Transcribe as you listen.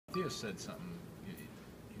Theo said something,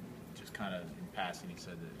 just kind of in passing. He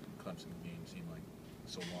said that the Clemson game seemed like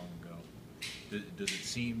so long ago. Does it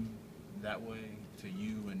seem that way to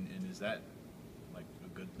you, and is that like a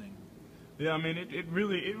good thing? Yeah, I mean, it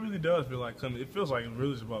really does feel like Clemson. It feels like it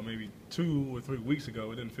really was about maybe 2 or 3 weeks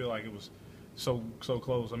ago. It didn't feel like it was so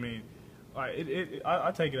close. I mean,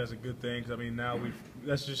 I take it as a good thing. 'Cause I mean, now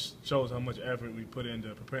that just shows how much effort we put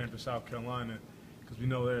into preparing for South Carolina, because we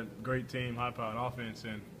know they're a great team, high-powered offense,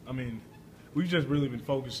 and I mean, we've just really been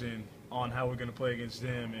focusing on how we're going to play against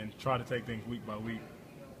them and try to take things week by week.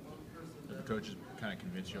 Have the coaches kind of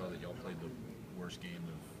convinced y'all that y'all played the worst game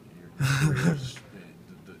of your careers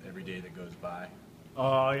every day that goes by?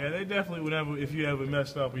 Oh yeah, they definitely. Whenever if you ever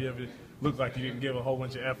messed up or you ever looked like you didn't give a whole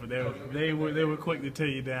bunch of effort, they were quick to tear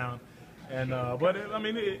you down. And but I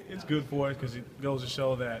mean, it's good for us because it goes to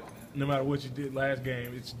show that no matter what you did last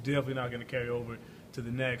game, it's definitely not going to carry over to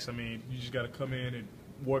the next. I mean, you just got to come in and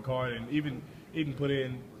work hard and even put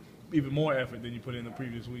in even more effort than you put in the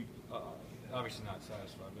previous week. Obviously not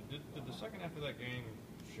satisfied, but did the second half of that game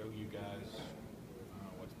show you guys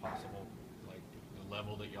what's possible? Like the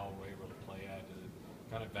level that y'all were able to play at, to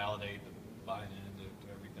kind of validate the buying into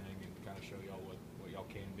everything and kind of show y'all what y'all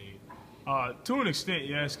can be? To an extent,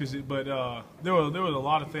 yes, but there was a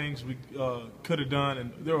lot of things we could have done,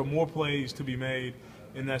 and there were more plays to be made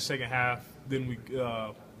in that second half than we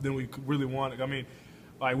really wanted. I mean,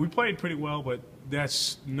 like we played pretty well, but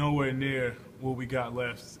that's nowhere near what we got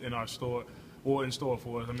left in our store or in store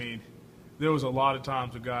for us. I mean, there was a lot of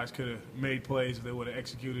times where guys could have made plays if they would have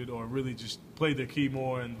executed or really just played their key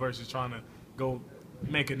more, and versus trying to go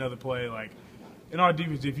make another play. Like in our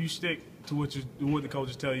defense, if you stick to what the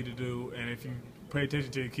coaches tell you to do, and if you pay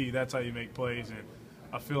attention to your key, that's how you make plays. And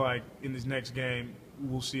I feel like in this next game,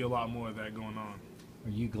 we'll see a lot more of that going on.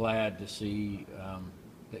 Are you glad to see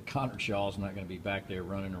that Connor Shaw's not going to be back there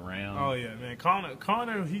running around? Oh yeah, man.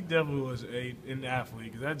 Connor, he definitely was an athlete,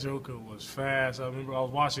 because that joker was fast. I remember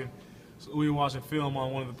we were watching film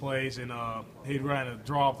on one of the plays, and he ran a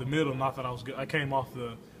draw off the middle, and I thought I was good.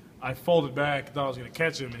 I folded back, thought I was going to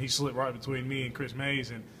catch him, and he slipped right between me and Chris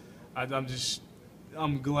Mays, and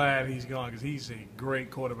I'm glad he's gone, because he's a great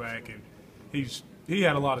quarterback, and he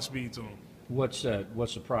had a lot of speed to him. What's the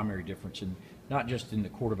primary difference in not just in the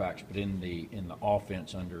quarterbacks, but in the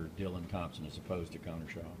offense under Dylan Thompson as opposed to Connor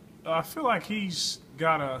Shaw? I feel like he's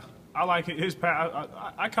got a. I like his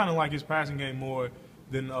I kind of like his passing game more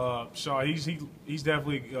than Shaw. He's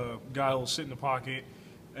definitely a guy who'll sit in the pocket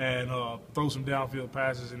and throw some downfield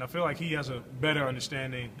passes, and I feel like he has a better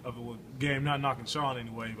understanding of the game. Not knocking Shaw in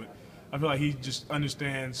any way, but I feel like he just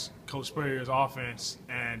understands Coach Spurrier's offense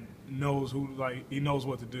and knows he knows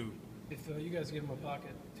what to do. If you guys give him a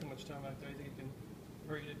pocket too much time out there, you think he can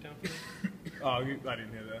hurt you downfield? I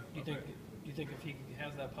didn't hear that. You think if he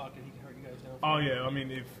has that pocket, he can hurt you guys downfield? Oh yeah, I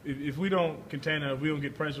mean if we don't contain him, if we don't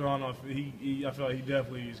get pressure on him, I feel like he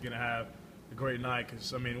definitely is going to have a great night.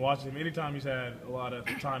 Because I mean, watching him, anytime he's had a lot of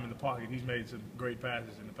time in the pocket, he's made some great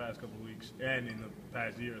passes in the past couple of weeks and in the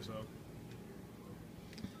past year or so.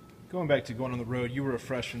 Going back to going on the road, you were a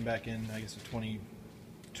freshman back in, I guess,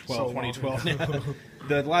 2012.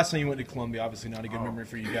 The last time you went to Columbia, obviously not a good memory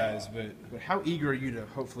for you guys, but how eager are you to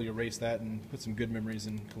hopefully erase that and put some good memories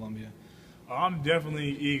in Columbia? I'm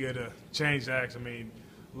definitely eager to change that. I mean,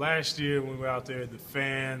 last year when we were out there, the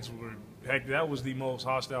fans were that was the most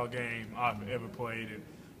hostile game I've ever played. And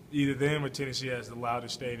either them or Tennessee has the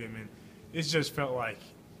loudest stadium, and it just felt like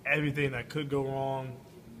everything that could go wrong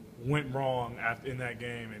went wrong in that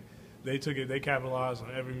game. And they capitalized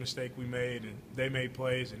on every mistake we made, and they made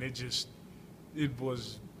plays, and it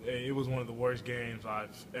was one of the worst games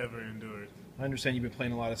I've ever endured. I understand you've been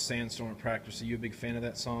playing a lot of Sandstorm at practice. Are you a big fan of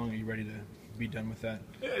that song? Are you ready to be done with that?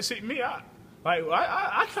 Yeah, see, me, I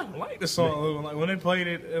kind of like the song a little. Like when they played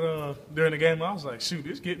it during the game, I was like, shoot,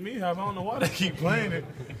 this get me. I don't know why they keep playing it.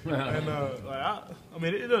 And I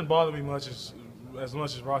mean, it doesn't bother me much as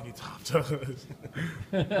much as Rocky Top does.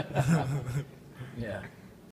 Yeah.